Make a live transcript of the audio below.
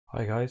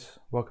Hi guys,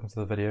 welcome to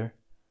the video.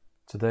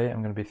 Today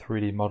I'm going to be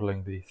 3D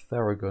modelling the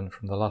Theragun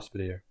from the last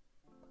video.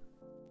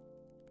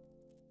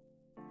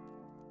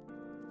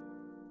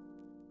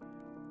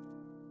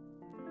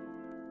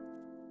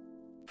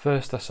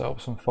 First I set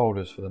up some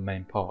folders for the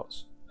main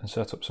parts and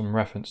set up some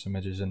reference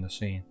images in the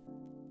scene.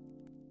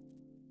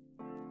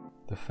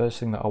 The first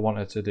thing that I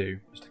wanted to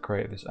do was to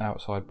create this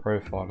outside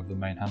profile of the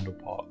main handle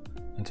part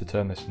and to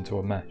turn this into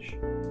a mesh.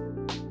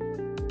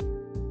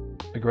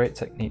 A great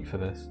technique for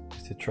this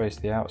is to trace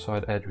the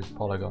outside edge with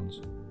polygons,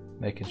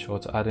 making sure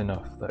to add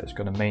enough that it's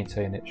going to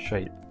maintain its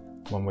shape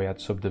when we add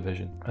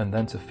subdivision, and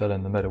then to fill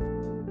in the middle.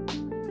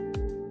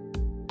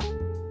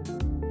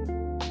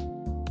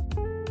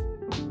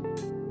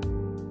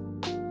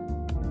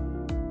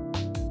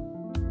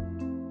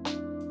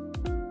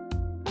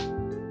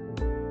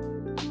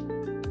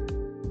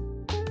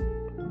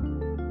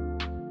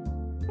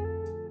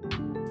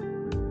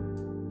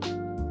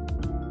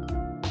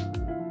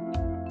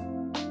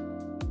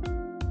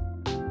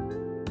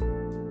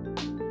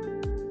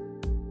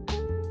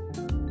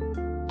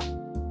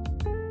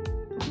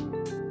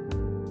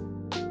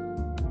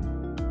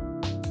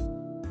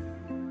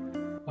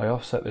 I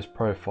offset this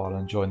profile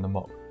and joined them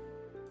up.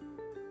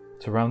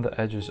 To round the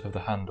edges of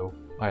the handle,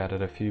 I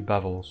added a few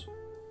bevels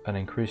and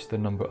increased the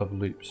number of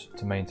loops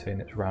to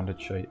maintain its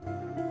rounded shape.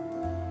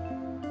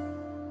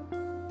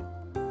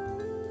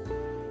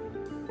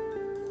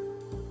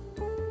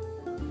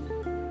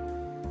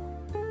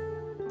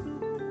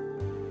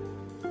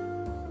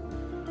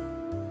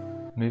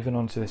 Moving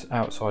on to this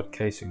outside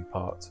casing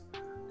part,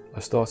 I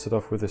started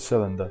off with a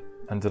cylinder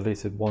and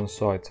deleted one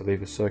side to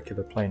leave a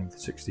circular plane with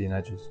 16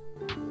 edges.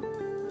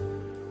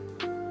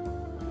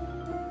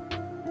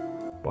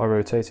 By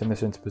rotating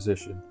this into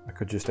position, I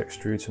could just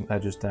extrude some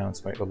edges down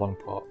to make the long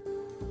part.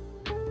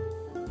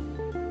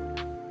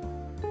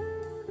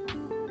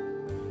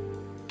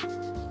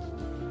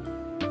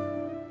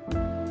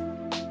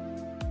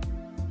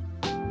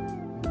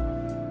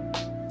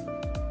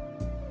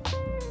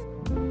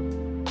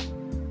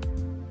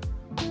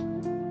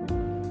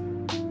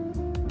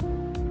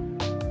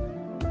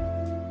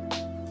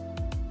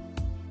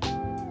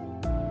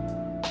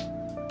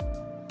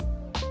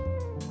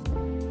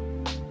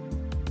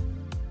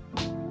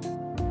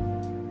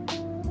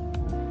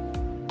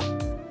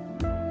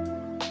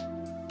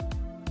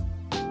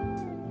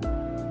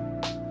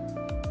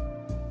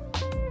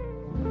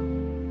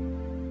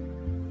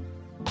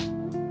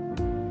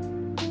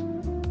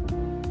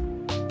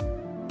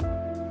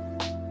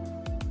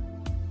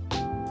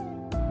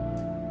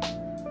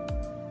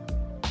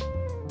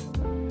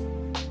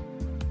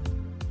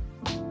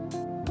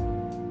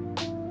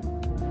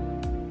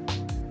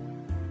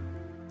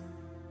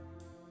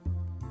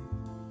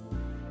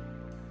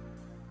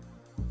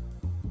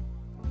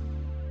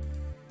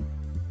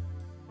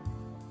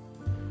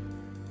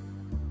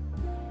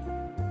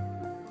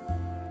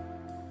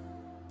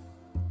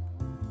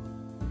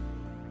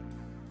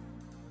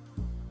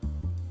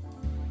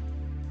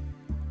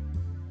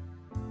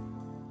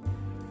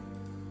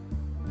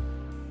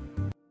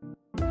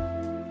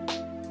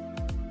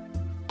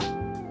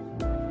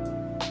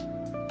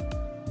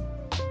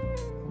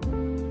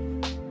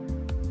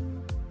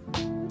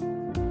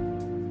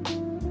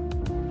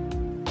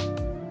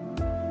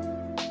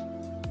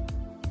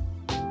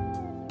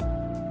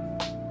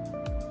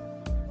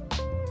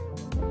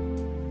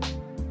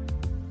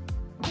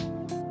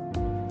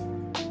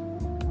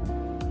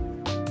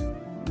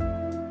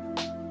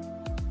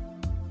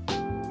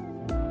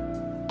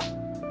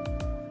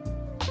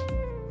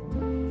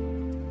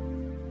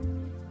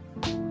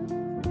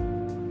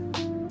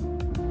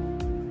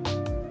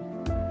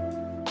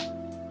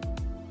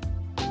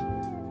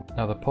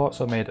 Now the parts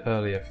I made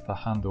earlier for the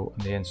handle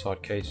and the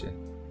inside casing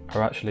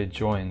are actually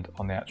joined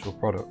on the actual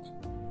product,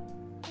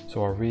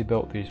 so I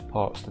rebuilt these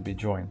parts to be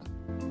joined.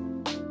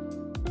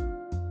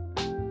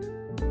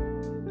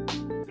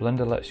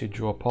 Blender lets you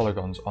draw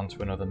polygons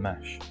onto another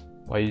mesh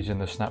by using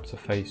the snap to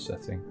face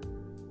setting,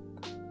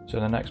 so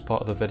the next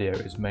part of the video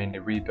is mainly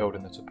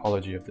rebuilding the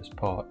topology of this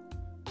part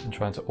and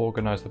trying to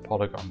organise the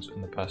polygons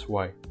in the best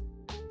way.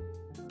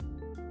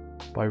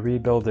 By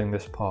rebuilding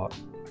this part,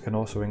 I can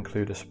also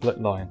include a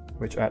split line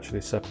which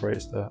actually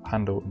separates the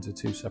handle into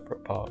two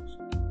separate parts.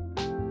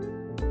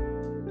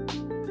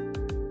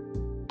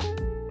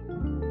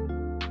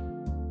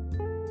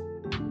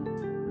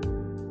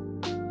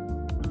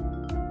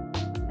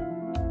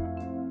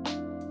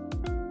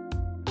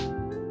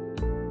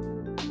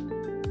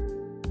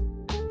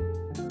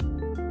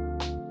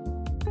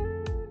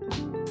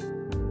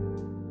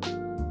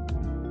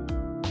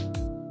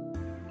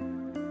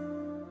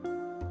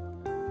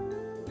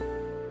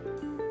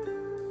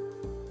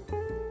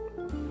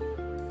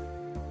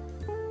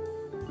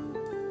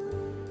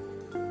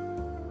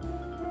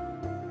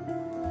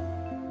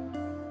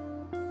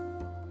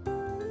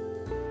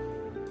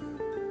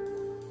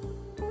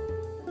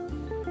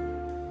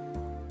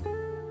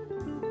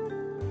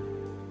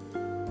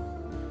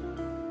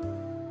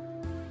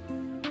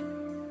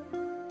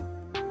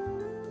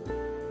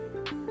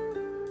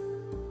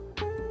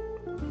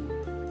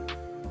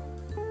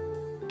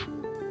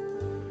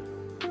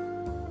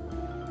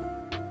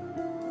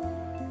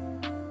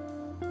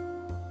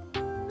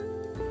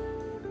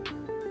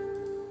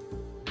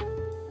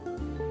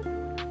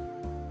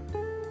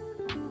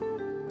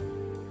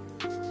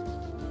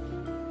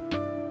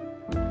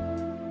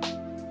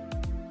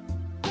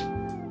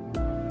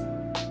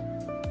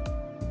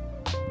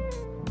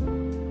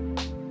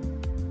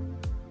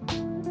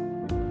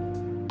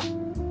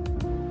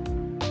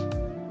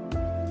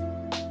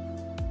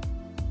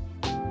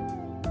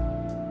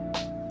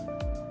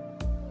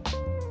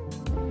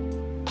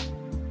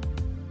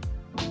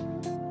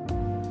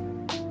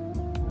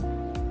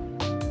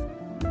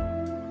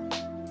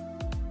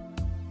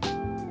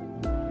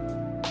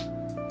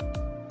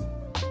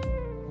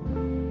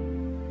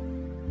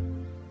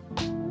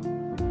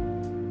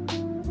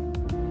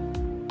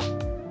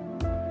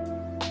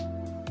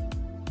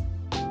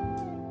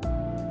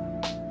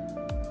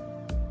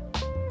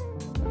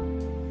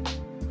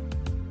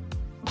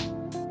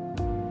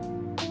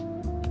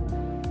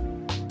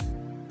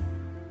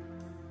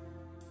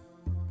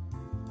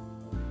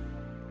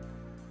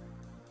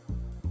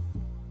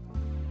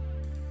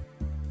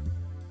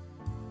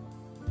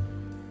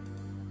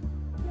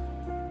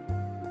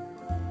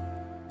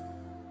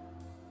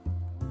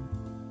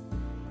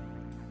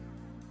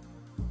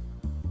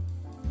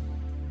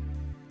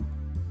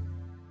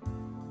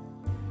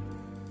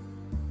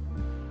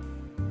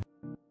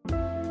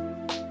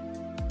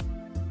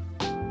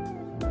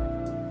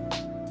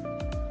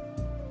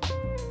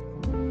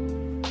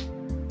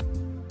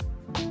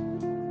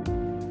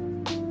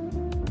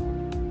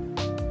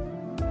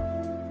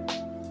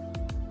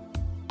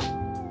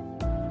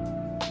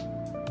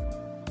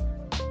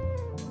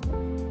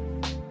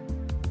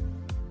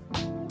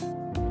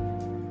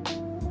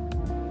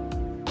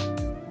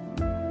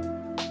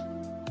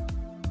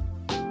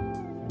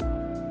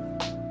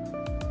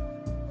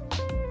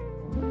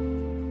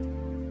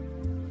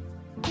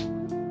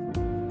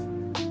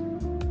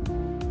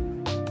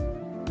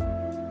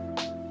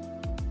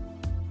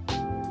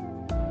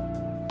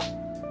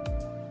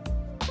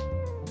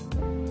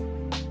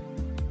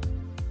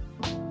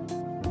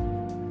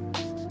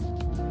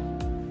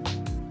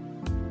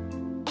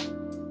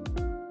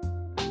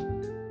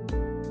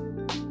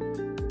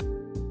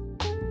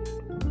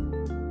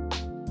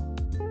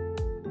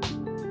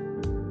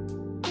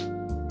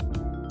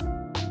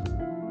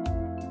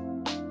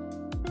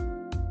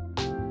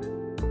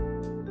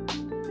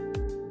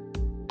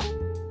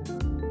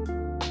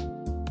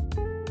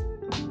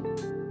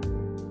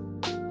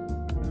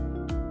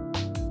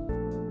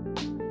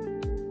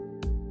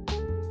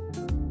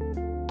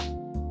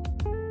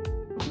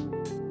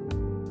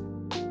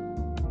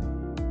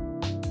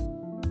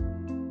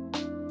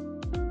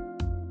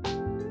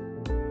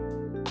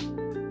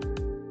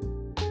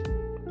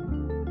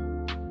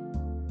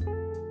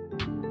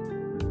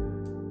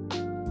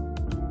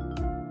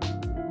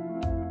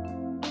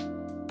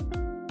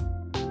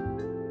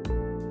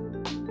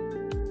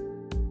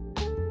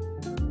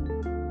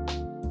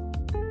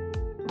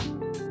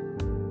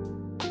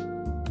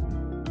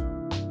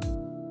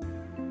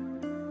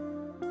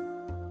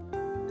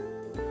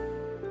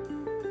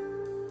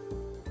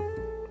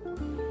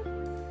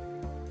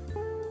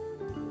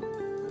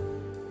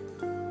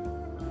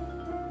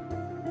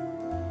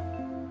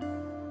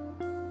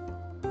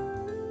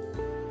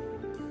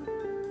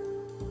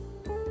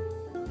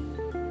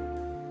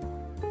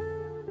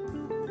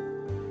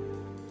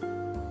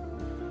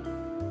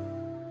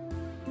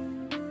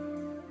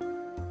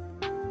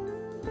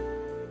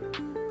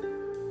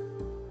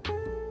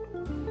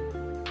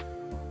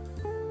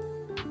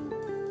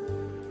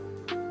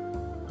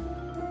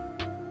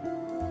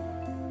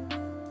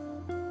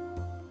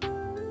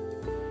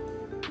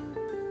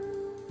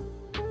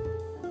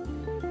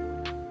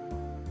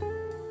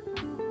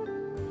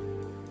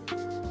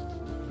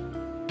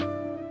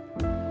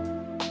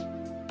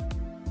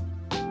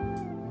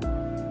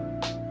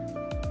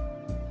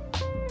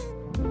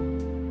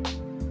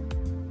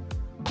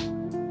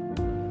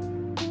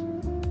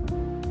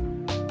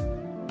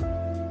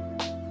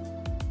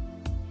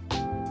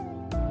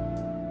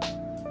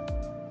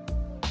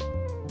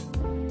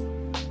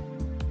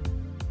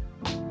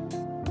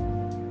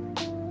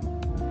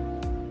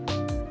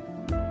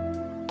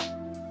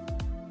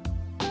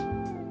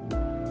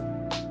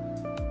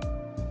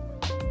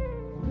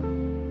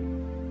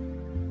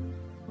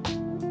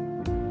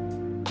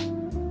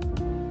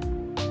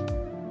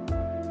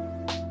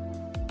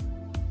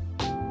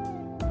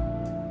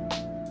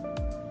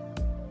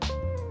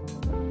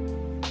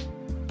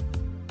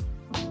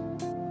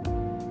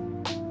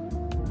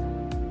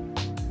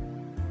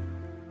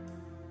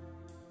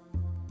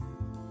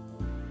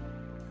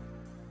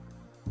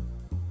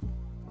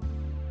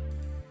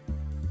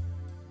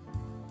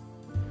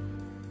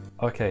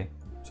 Okay,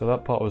 so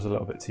that part was a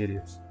little bit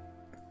tedious,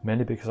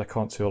 mainly because I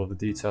can't see all of the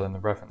detail in the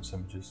reference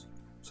images,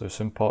 so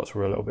some parts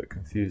were a little bit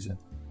confusing,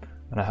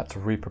 and I had to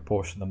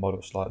reproportion the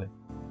model slightly.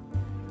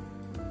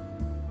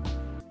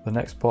 The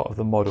next part of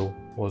the model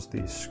was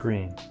the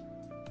screen.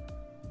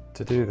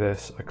 To do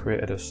this, I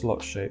created a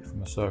slot shape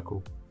from a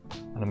circle,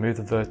 and I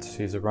moved the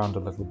vertices around a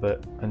little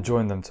bit and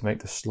joined them to make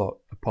the slot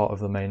a part of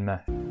the main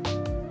mesh.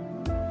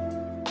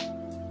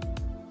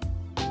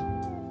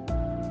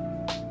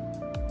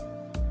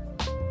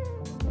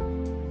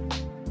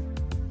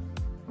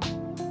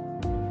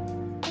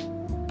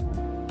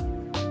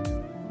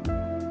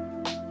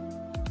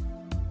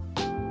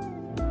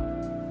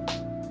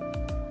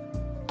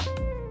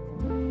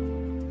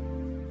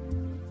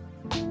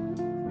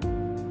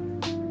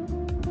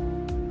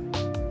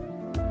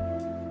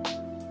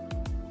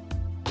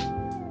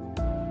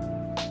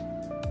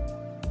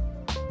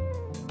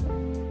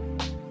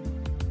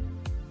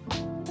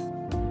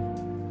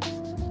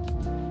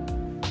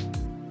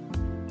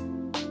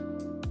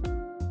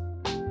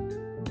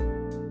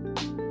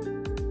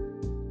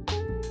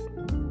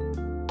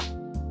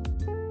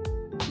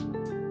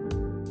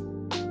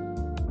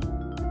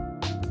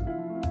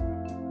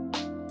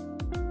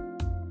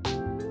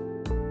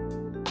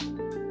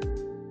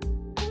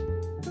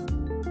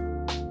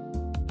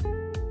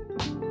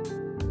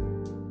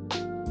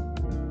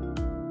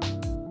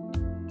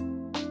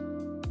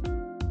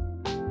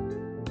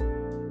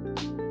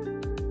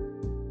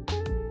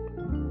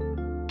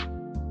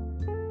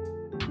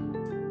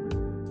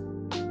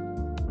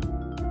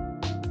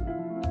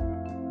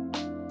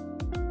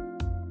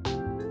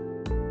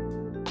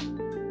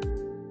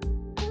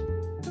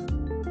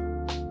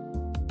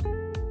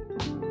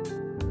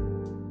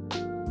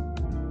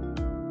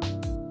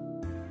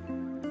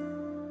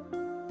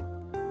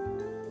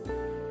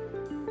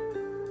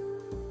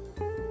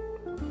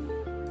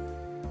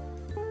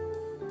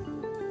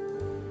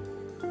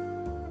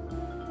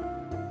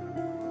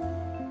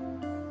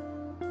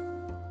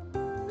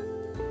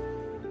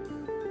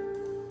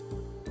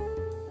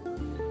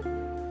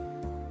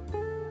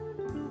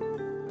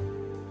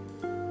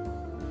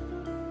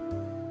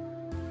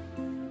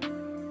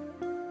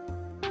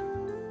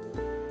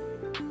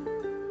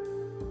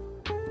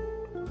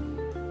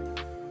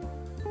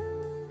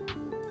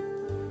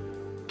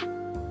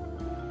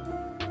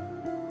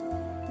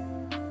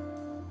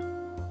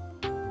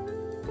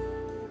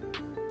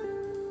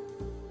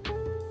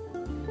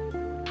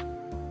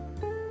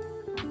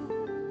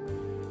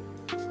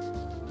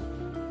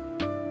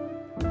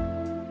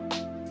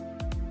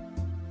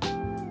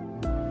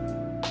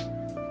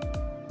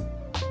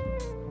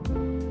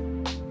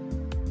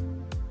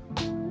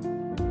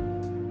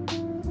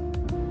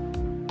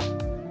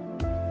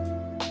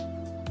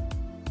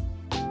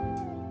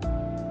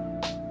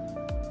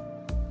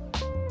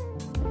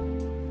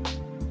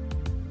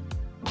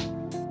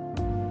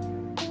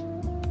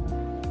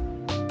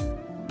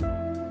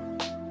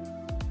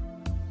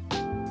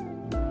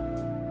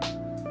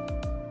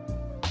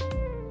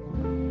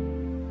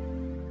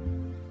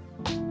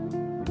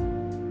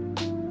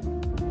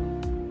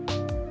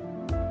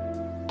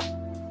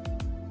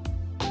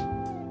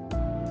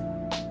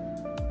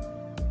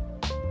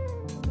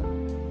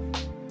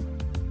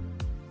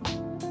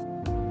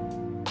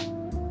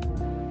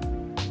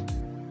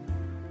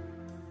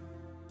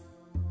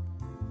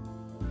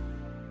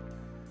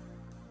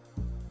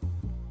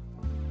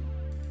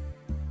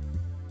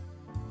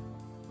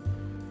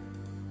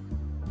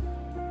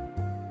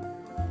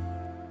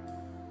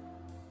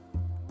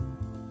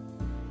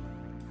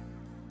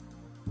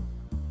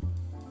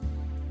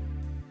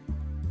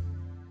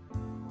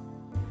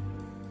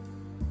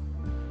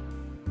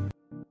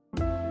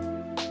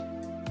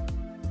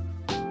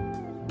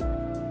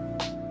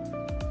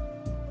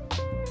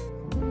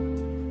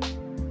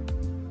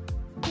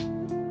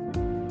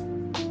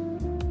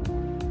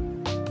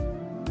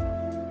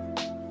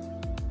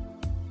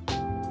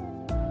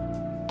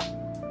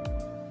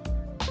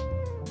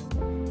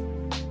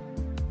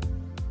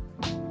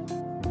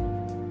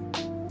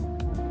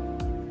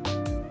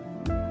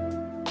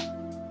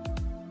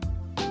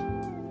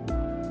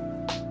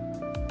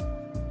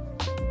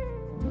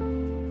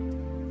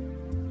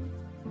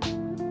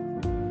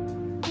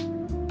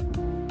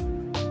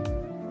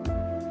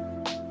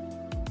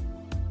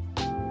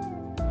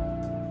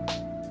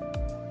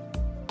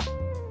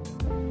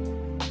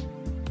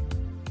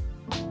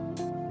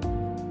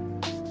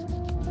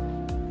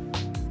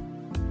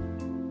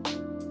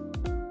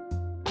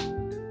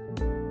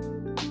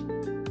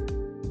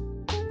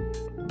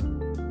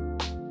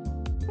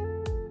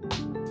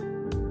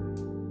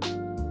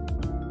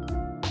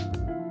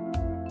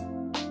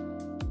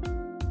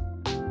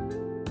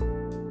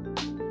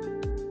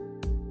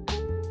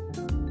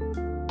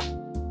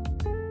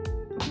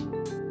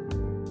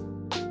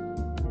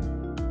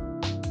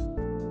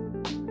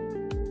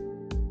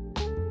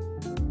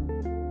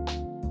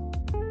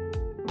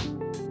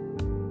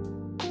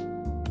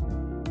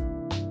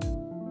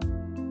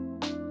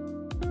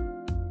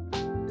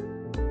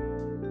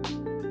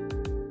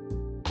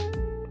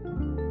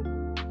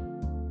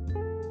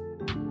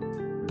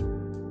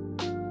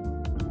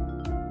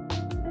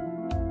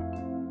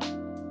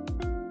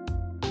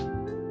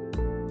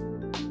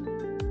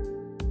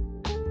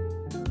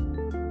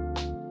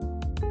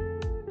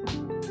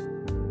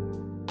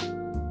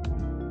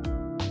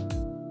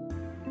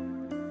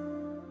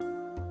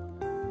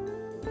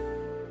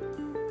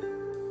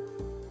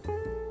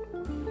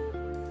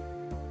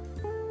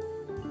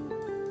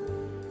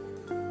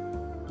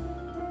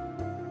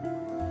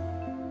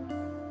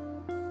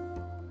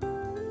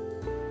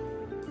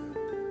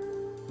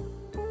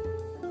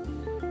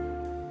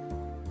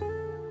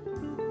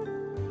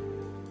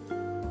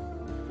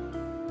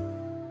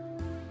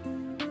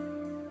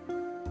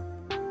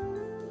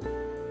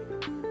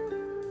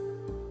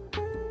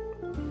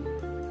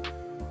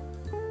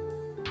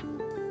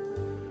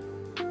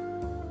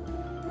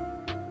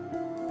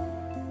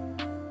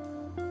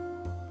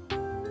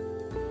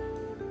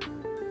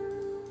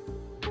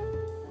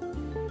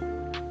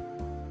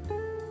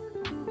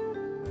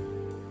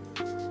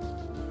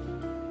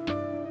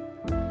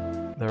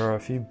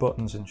 few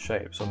buttons and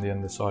shapes on the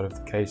underside of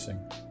the casing.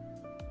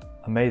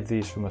 I made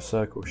these from a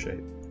circle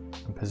shape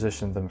and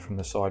positioned them from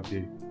the side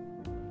view.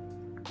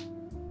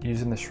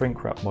 Using the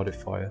shrink wrap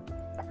modifier,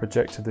 I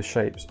projected the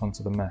shapes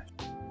onto the mesh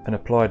and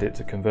applied it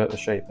to convert the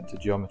shape into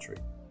geometry.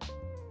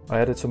 I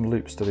added some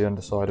loops to the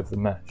underside of the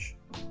mesh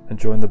and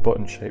joined the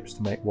button shapes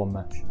to make one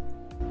mesh.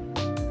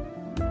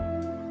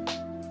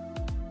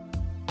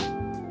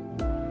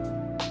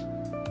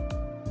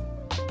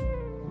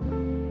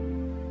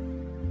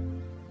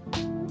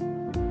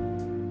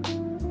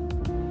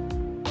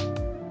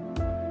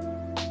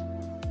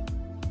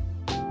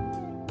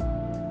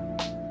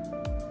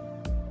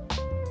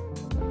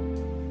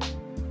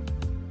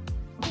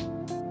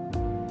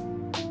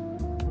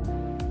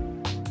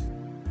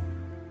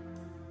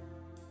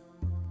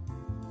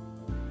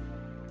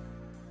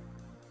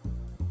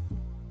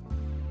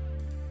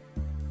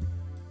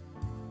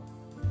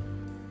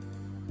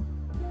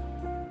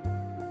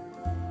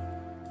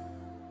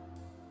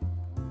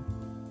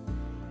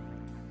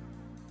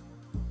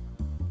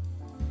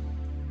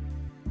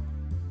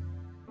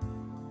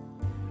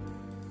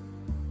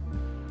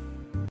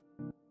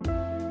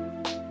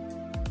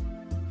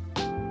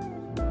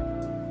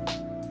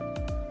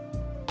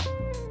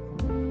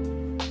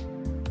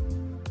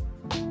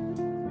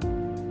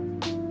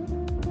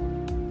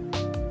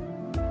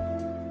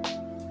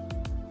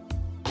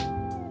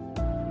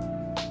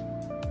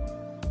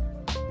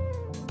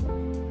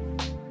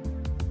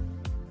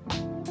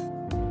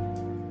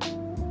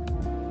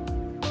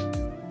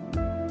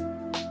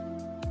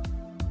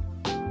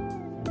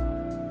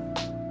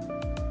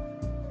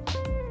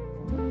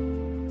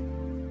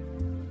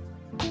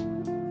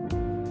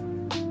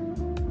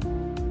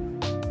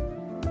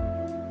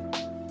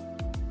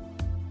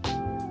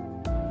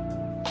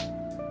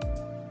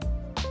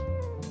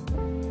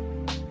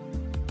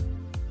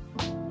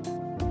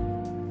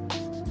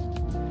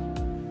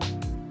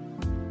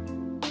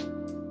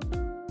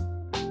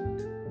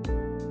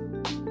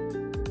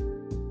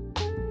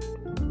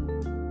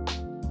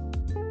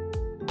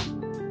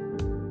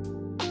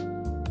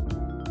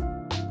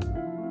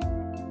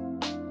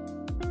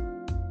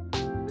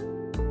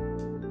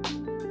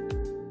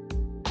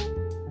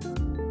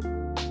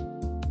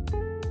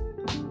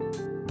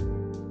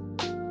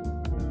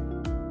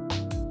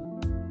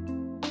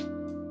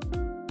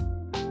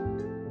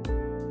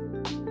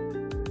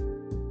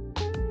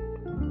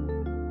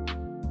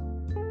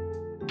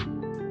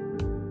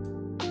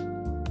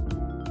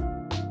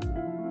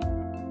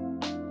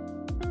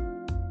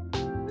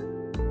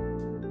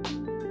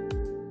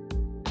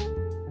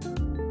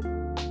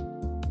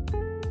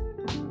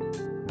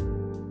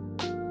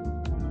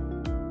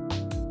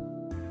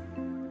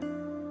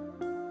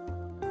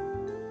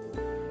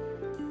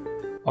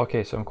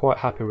 Okay, so I'm quite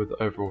happy with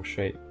the overall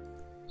shape,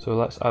 so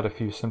let's add a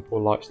few simple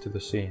lights to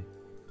the scene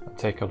and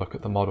take a look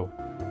at the model.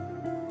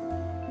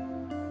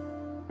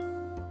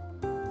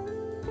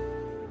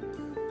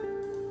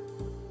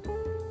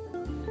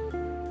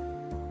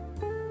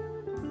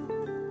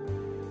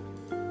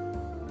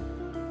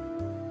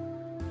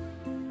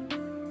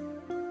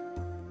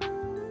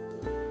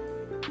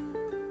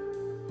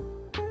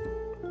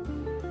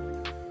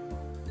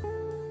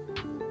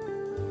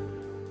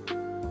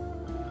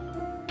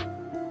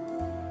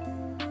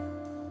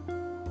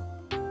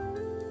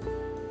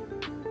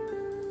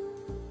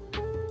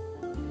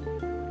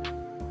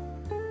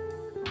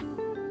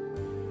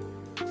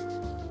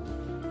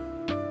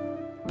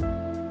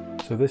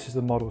 So this is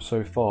the model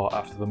so far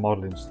after the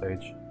modelling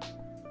stage.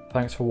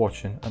 Thanks for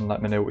watching and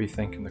let me know what you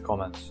think in the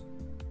comments.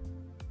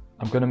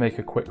 I'm going to make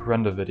a quick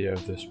render video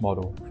of this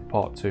model for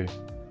part 2,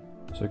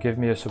 so give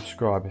me a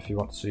subscribe if you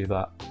want to see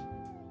that.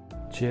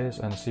 Cheers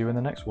and see you in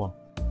the next one.